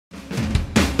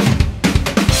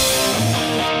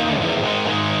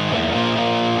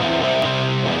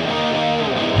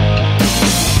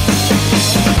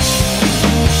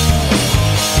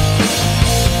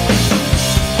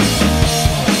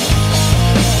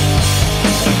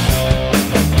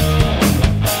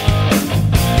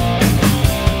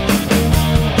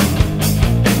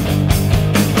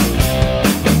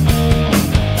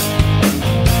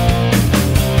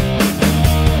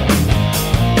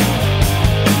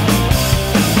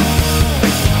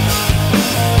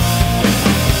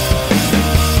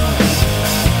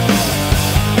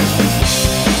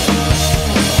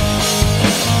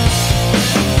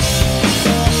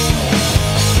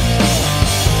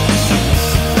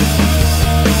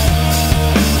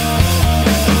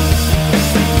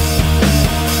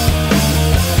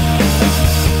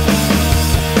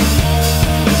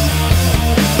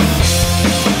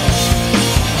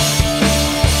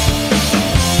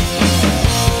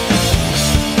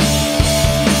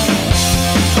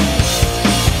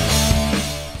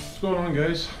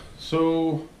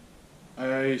So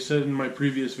I said in my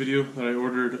previous video that I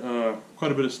ordered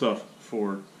quite a bit of stuff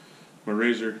for my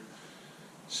razor.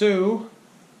 So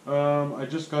I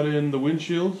just got in the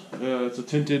windshield. It's a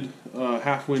tinted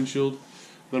half windshield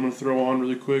that I'm going to throw on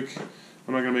really quick.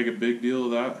 I'm not going to make a big deal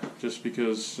of that just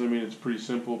because, I mean, it's pretty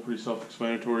simple, pretty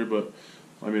self-explanatory, but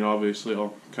I mean, obviously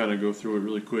I'll kind of go through it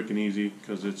really quick and easy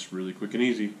because it's really quick and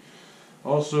easy.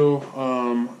 Also,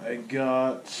 I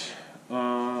got, where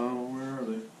are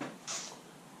they?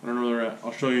 I don't know where they're at.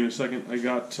 I'll show you in a second. I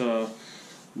got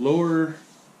lower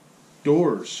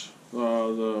doors,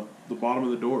 the bottom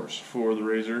of the doors for the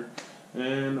razor,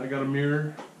 and I got a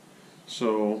mirror.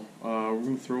 So we're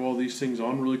going to throw all these things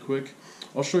on really quick.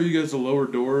 I'll show you guys the lower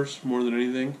doors more than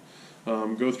anything.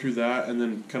 Go through that and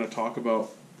then kind of talk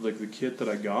about like the kit that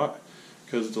I got,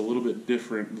 because it's a little bit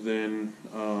different than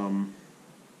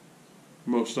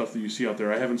most stuff that you see out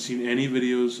there. I haven't seen any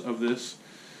videos of this.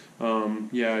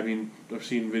 Yeah, I mean, I've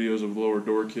seen videos of lower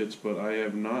door kits, but I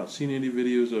have not seen any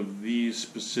videos of these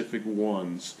specific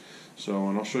ones. So,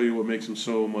 and I'll show you what makes them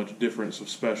so much different, so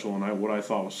special, and what I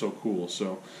thought was so cool.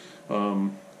 So,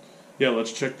 yeah,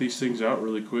 let's check these things out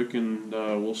really quick, and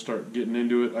we'll start getting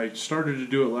into it. I started to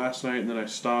do it last night, and then I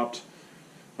stopped.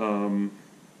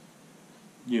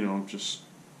 You know, just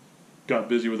got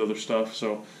busy with other stuff.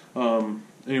 So,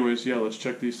 anyways, yeah, let's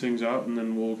check these things out, and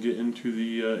then we'll get into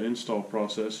the install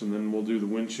process, and then we'll do the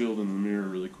windshield and the mirror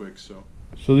really quick. So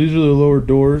these are the lower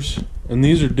doors, and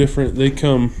these are different.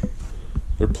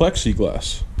 They're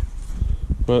plexiglass,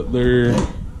 but they're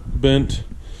bent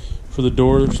for the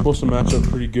door. They're supposed to match up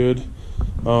pretty good.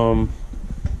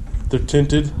 They're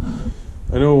tinted.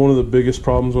 I know one of the biggest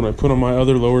problems when I put on my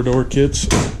other lower door kits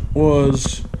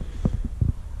was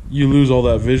you lose all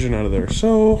that vision out of there.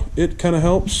 So it kind of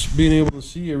helps being able to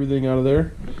see everything out of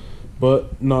there,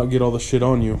 but not get all the shit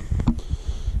on you.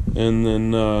 And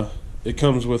then it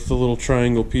comes with the little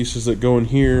triangle pieces that go in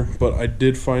here, but I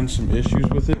did find some issues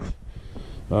with it.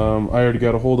 I already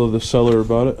got a hold of the seller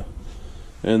about it,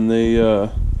 and they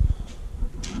the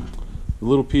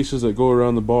little pieces that go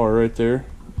around the bar right there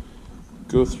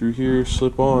go through here,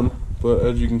 slip on, but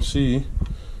as you can see,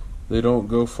 they don't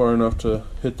go far enough to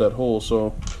hit that hole.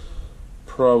 So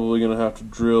probably gonna have to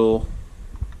drill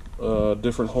a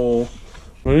different hole.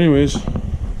 But anyways,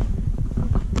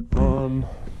 on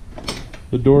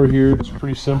the door here, it's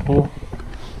pretty simple.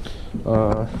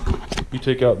 You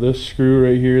take out this screw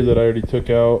right here that I already took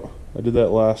out. I did that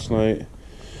last night.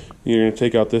 You're gonna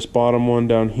take out this bottom one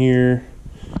down here,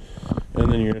 and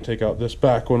then you're gonna take out this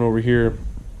back one over here.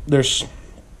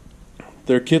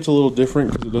 Their kit's a little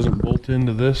different because it doesn't bolt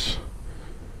into this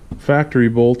factory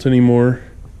bolt anymore,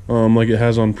 like it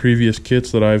has on previous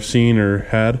kits that I've seen or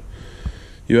had.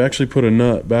 You actually put a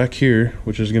nut back here,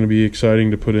 which is going to be exciting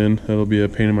to put in. It'll be a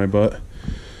pain in my butt,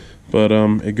 but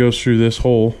it goes through this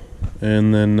hole,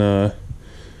 and then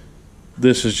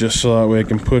this is just so that way I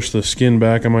can push the skin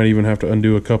back. I might even have to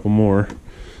undo a couple more,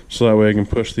 so that way I can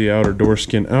push the outer door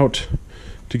skin out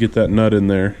to get that nut in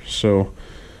there. So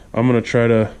I'm going to try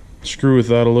to screw with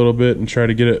that a little bit and try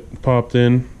to get it popped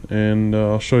in, and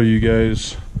I'll show you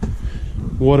guys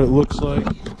what it looks like,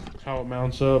 how it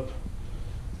mounts up,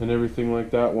 and everything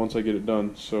like that once I get it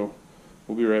done. So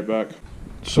we'll be right back.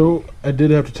 So I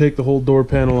did have to take the whole door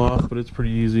panel off, but it's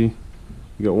pretty easy.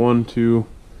 You got 1, 2,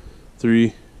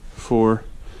 3, 4,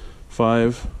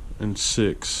 5, and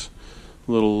 6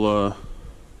 little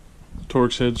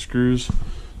Torx head screws.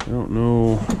 I don't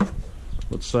know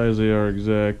what size they are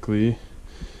exactly.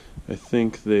 I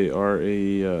think they are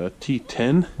a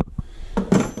T10.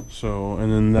 So,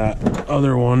 and then that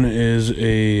other one is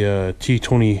a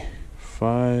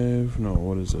T25. No,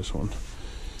 what is this one?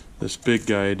 This big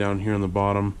guy down here on the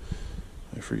bottom.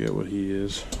 I forget what he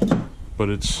is, but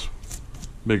it's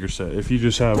bigger set. If you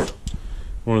just have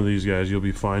one of these guys, you'll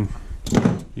be fine.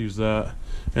 Use that.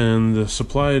 And the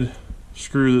supplied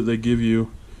screw that they give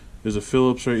you is a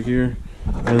Phillips right here,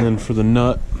 and then for the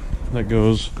nut that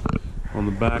goes on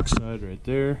the back side right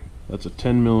there, that's a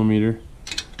 10 millimeter,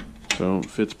 so it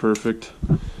fits perfect.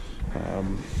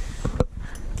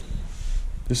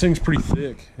 This thing's pretty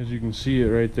thick, as you can see it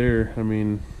right there. I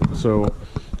mean, so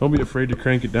don't be afraid to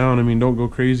crank it down. I mean, don't go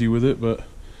crazy with it, but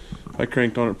I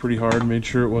cranked on it pretty hard, made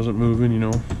sure it wasn't moving, you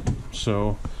know.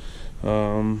 So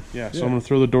yeah, so I'm gonna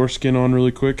throw the door skin on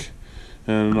really quick,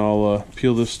 and I'll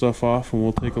peel this stuff off, and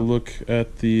we'll take a look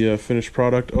at the finished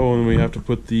product. Oh, and we have to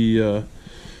put the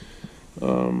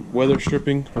weather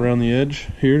stripping around the edge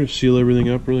here to seal everything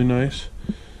up really nice.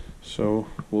 So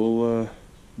we'll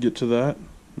get to that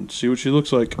and see what she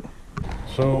looks like.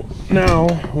 So now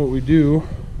what we do,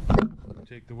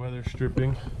 take the weather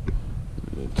stripping,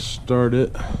 start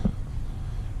it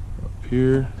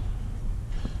here.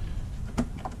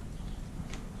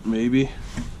 Maybe.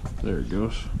 There it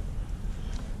goes.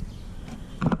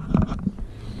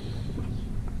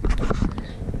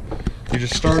 You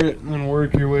just start it and then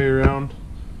work your way around.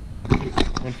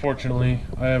 Unfortunately,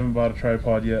 I haven't bought a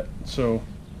tripod yet, so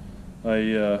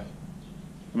I'm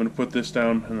gonna put this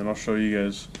down and then I'll show you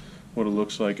guys what it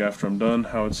looks like after I'm done,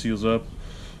 how it seals up,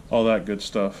 all that good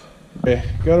stuff. Okay,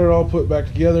 got it all put back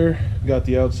together. Got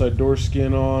the outside door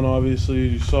skin on, obviously,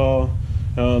 as you saw.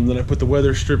 Then I put the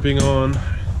weather stripping on.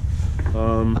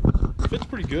 Fits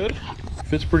pretty good.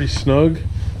 Fits pretty snug.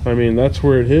 I mean, that's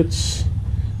where it hits,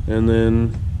 and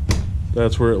then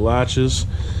that's where it latches.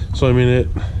 So I mean, it,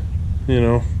 you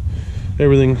know,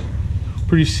 everything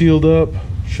pretty sealed up.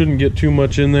 Shouldn't get too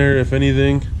much in there, if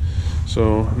anything.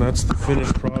 So that's the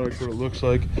finished product, what it looks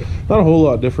like. Not a whole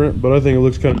lot different, but I think it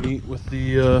looks kind of neat with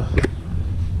the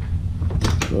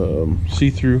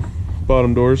see-through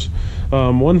bottom doors.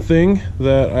 One thing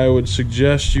that I would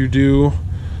suggest you do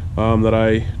that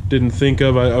I didn't think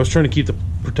of, I was trying to keep the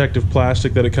protective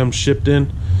plastic that it comes shipped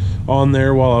in on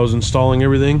there while I was installing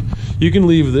everything. You can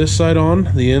leave this side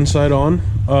on, the inside on.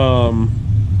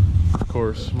 Of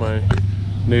course, my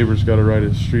neighbor's got to ride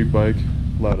his street bike,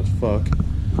 loud as fuck.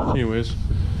 Anyways,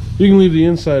 you can leave the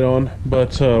inside on,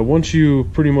 but once you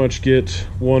pretty much get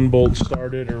one bolt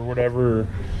started or whatever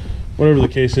the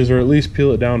case is, or at least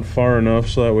peel it down far enough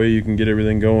so that way you can get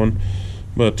everything going.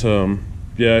 But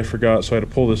yeah, I forgot, so I had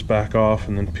to pull this back off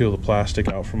and then peel the plastic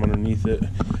out from underneath it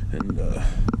and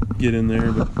get in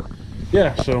there. But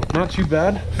yeah, so not too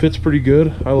bad, fits pretty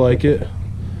good, I like it,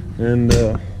 and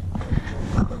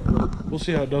we'll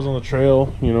see how it does on the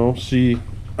trail, you know, see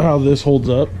how this holds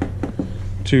up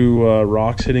to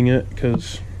rocks hitting it,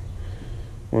 because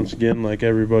once again, like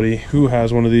everybody who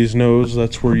has one of these knows,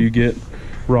 that's where you get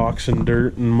rocks and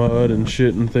dirt and mud and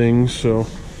shit and things. So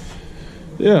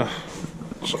yeah,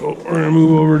 so we're gonna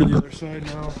move over to the other side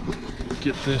now,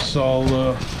 get this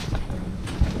all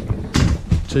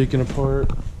taken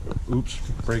apart. Oops,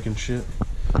 breaking shit.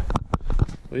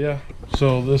 But yeah,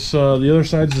 so this the other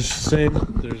side's the same.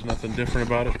 There's nothing different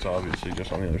about it. It's obviously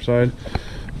just on the other side.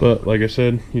 But like I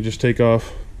said, you just take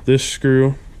off this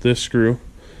screw, this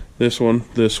one,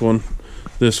 this one,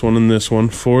 this one, and this one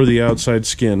for the outside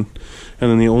skin.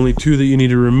 And then the only two that you need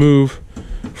to remove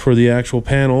for the actual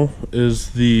panel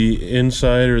is the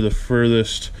inside, or the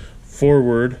furthest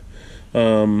forward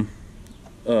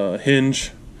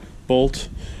hinge bolt,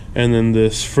 and then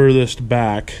this furthest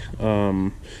back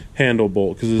handle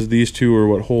bolt, because these two are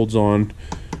what holds on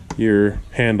your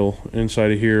handle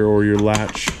inside of here, or your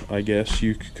latch, I guess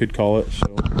you could call it.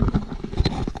 So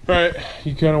alright,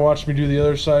 you kind of watched me do the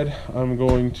other side. I'm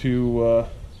going to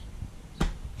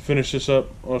finish this up.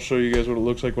 I'll show you guys what it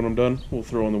looks like when I'm done. We'll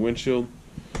throw on the windshield,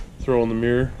 throw on the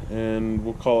mirror, and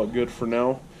we'll call it good for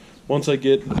now. Once I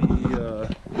get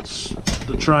the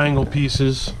triangle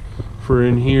pieces for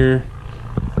in here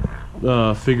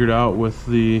figured out with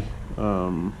the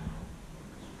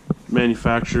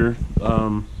manufacturer,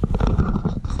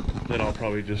 then I'll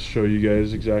probably just show you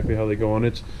guys exactly how they go on.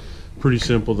 It's pretty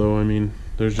simple though. I mean,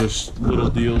 there's just little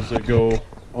deals that go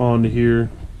onto here,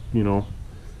 you know.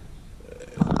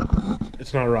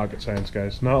 It's not rocket science,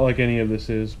 guys, not like any of this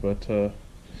is, but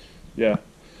yeah.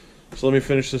 So let me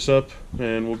finish this up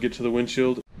and we'll get to the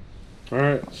windshield.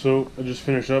 Alright, so I just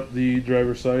finished up the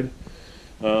driver's side.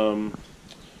 So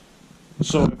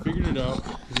I figured it out.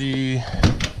 The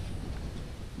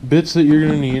bits that you're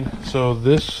gonna need, so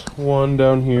this one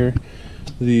down here,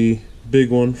 the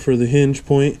big one for the hinge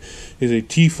point, is a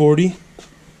T40.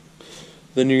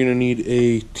 Then you're gonna need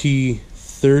a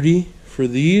T30 for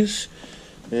these,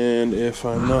 and if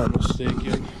I'm not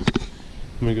mistaken,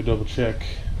 let me go double check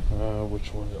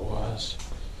which one it was,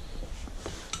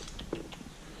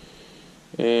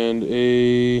 and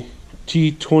a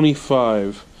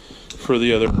T25 for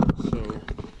the other one. So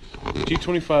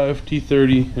T25,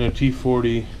 T30, and a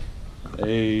T40,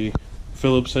 a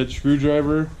Phillips head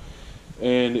screwdriver,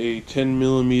 and a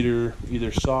 10mm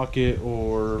either socket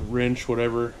or wrench,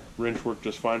 whatever. Wrench worked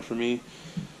just fine for me,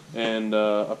 and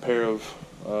a pair of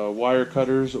wire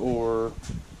cutters, or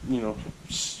you know,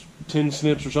 tin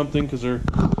snips or something, because there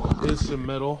is some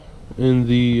metal in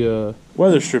the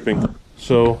weather stripping.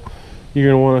 So you're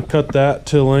going to want to cut that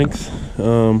to length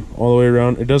all the way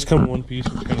around. It does come in one piece,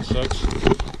 which kind of sucks.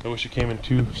 I wish it came in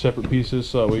two separate pieces,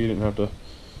 so that way you didn't have to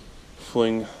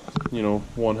fling, you know,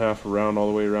 one half around all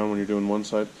the way around when you're doing one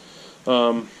side.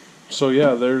 So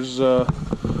yeah, there's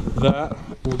that.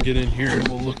 We'll get in here and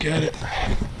we'll look at it,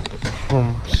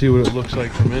 see what it looks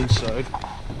like from inside.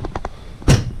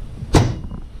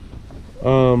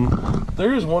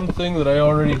 There is one thing that I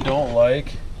already don't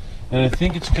like, and I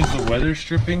think it's because the weather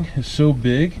stripping is so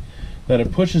big that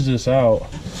it pushes this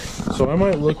out. So I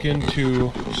might look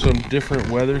into some different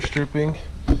weather stripping,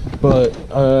 but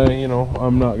you know,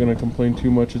 I'm not gonna complain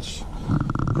too much. It's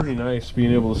pretty nice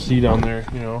being able to see down there,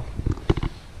 you know.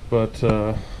 But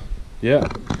yeah.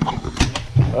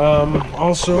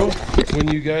 Also,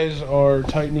 when you guys are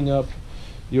tightening up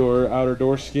your outer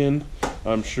door skin,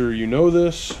 I'm sure you know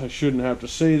this, I shouldn't have to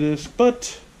say this,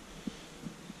 but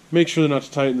make sure not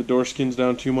to tighten the door skins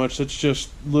down too much. That's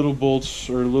just little bolts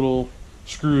or little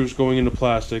screws going into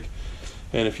plastic,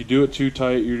 and if you do it too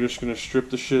tight, you're just going to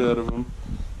strip the shit out of them,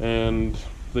 and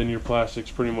then your plastic's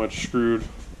pretty much screwed.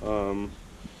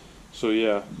 So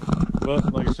yeah,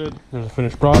 but like I said, there's a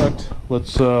finished product.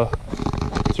 Let's throw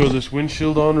this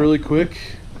windshield on really quick,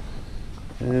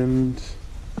 and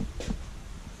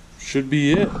should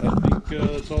be it. I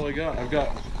think that's all I got. I've got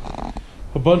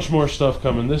a bunch more stuff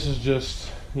coming. This is just,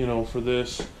 you know, for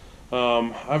this.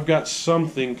 I've got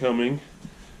something coming.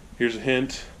 Here's a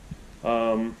hint.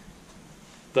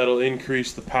 That'll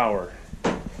increase the power.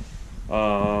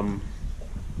 I'm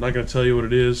not going to tell you what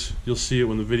it is. You'll see it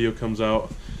when the video comes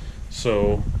out.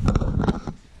 So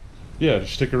yeah,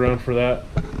 just stick around for that.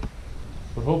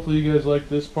 But hopefully you guys like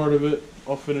this part of it.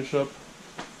 I'll finish up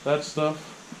that stuff.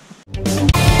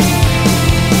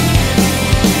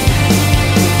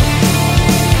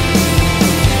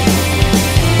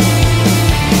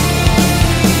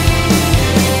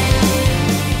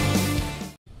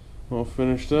 All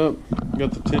finished up.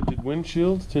 Got the tinted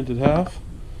windshield, tinted half.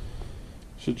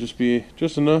 Should just be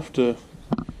just enough to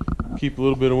keep a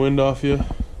little bit of wind off you.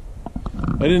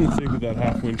 I didn't think that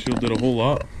half windshield did a whole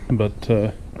lot, but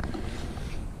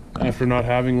after not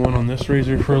having one on this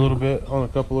RZR for a little bit on a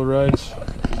couple of rides,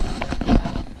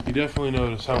 you definitely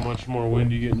notice how much more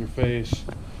wind you get in your face,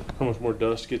 how much more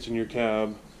dust gets in your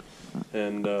cab,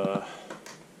 and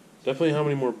definitely how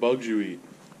many more bugs you eat.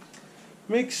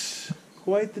 Makes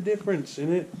quite the difference,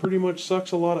 and it pretty much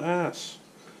sucks a lot of ass.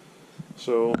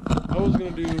 So I was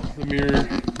gonna do the mirror,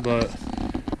 but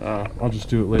I'll just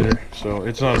do it later. So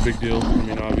it's not a big deal. I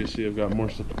mean, obviously I've got more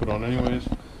stuff to put on anyways.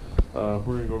 We're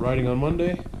gonna go riding on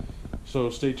Monday, so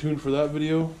stay tuned for that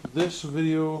video. This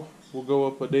video will go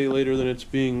up a day later than it's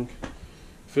being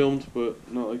filmed,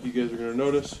 but not like you guys are gonna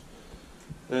notice.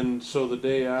 And so the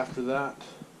day after that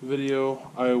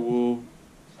video, I will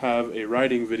have a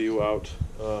riding video out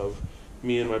of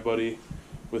me and my buddy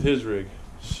with his rig.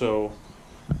 So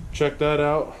check that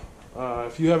out.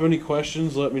 If you have any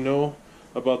questions, let me know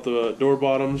about the door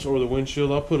bottoms or the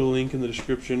windshield. I'll put a link in the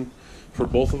description for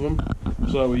both of them,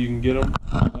 so that way you can get them.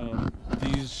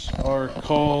 These are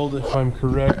called, if I'm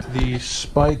correct, the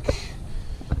Spike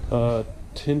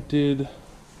tinted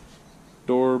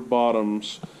door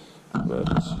bottoms, but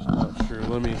not sure.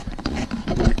 Let me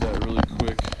look at that really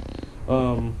quick.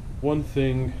 One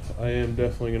thing I am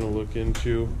definitely going to look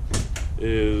into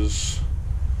is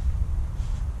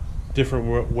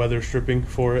different weather stripping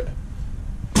for it.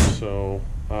 So,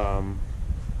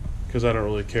 because I don't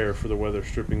really care for the weather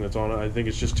stripping that's on it. I think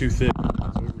it's just too thick.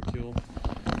 It's overkill.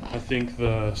 I think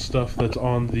the stuff that's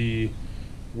on the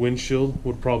windshield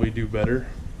would probably do better.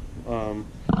 If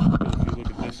you look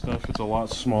at this stuff, it's a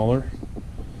lot smaller.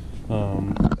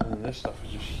 And this stuff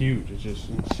is just huge. It's just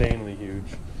insanely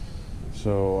huge.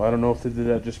 So I don't know if they did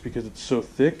that just because it's so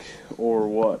thick or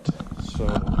what. So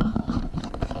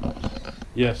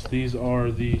yes, these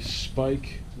are the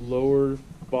Spike lower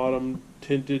bottom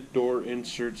tinted door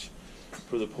inserts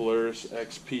for the Polaris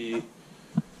XP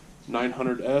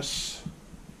 900S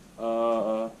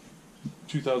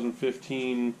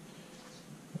 2015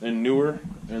 and newer,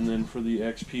 and then for the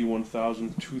XP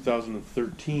 1000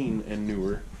 2013 and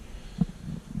newer.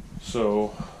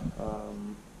 So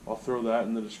I'll throw that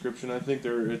in the description. I think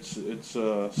it's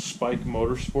Spike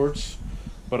Motorsports,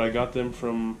 but I got them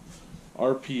from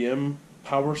RPM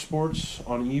Power Sports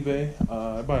on eBay.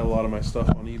 I buy a lot of my stuff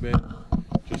on eBay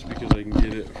just because I can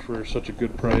get it for such a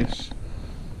good price.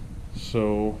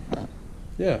 So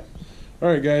yeah.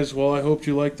 Alright guys, well, I hope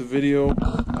you liked the video.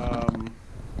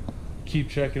 Keep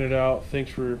checking it out.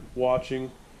 Thanks for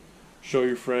watching. Show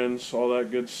your friends, all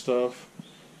that good stuff.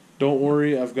 Don't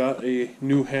worry, I've got a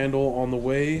new handle on the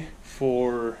way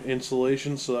for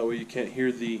insulation, so that way you can't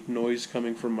hear the noise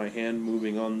coming from my hand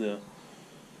moving on the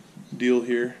deal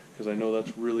here, because I know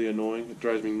that's really annoying. It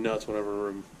drives me nuts whenever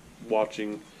I'm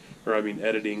watching, or I mean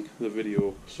editing the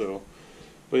video. So,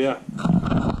 but yeah,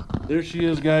 there she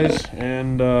is guys,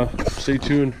 and stay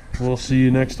tuned. We'll see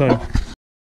you next time.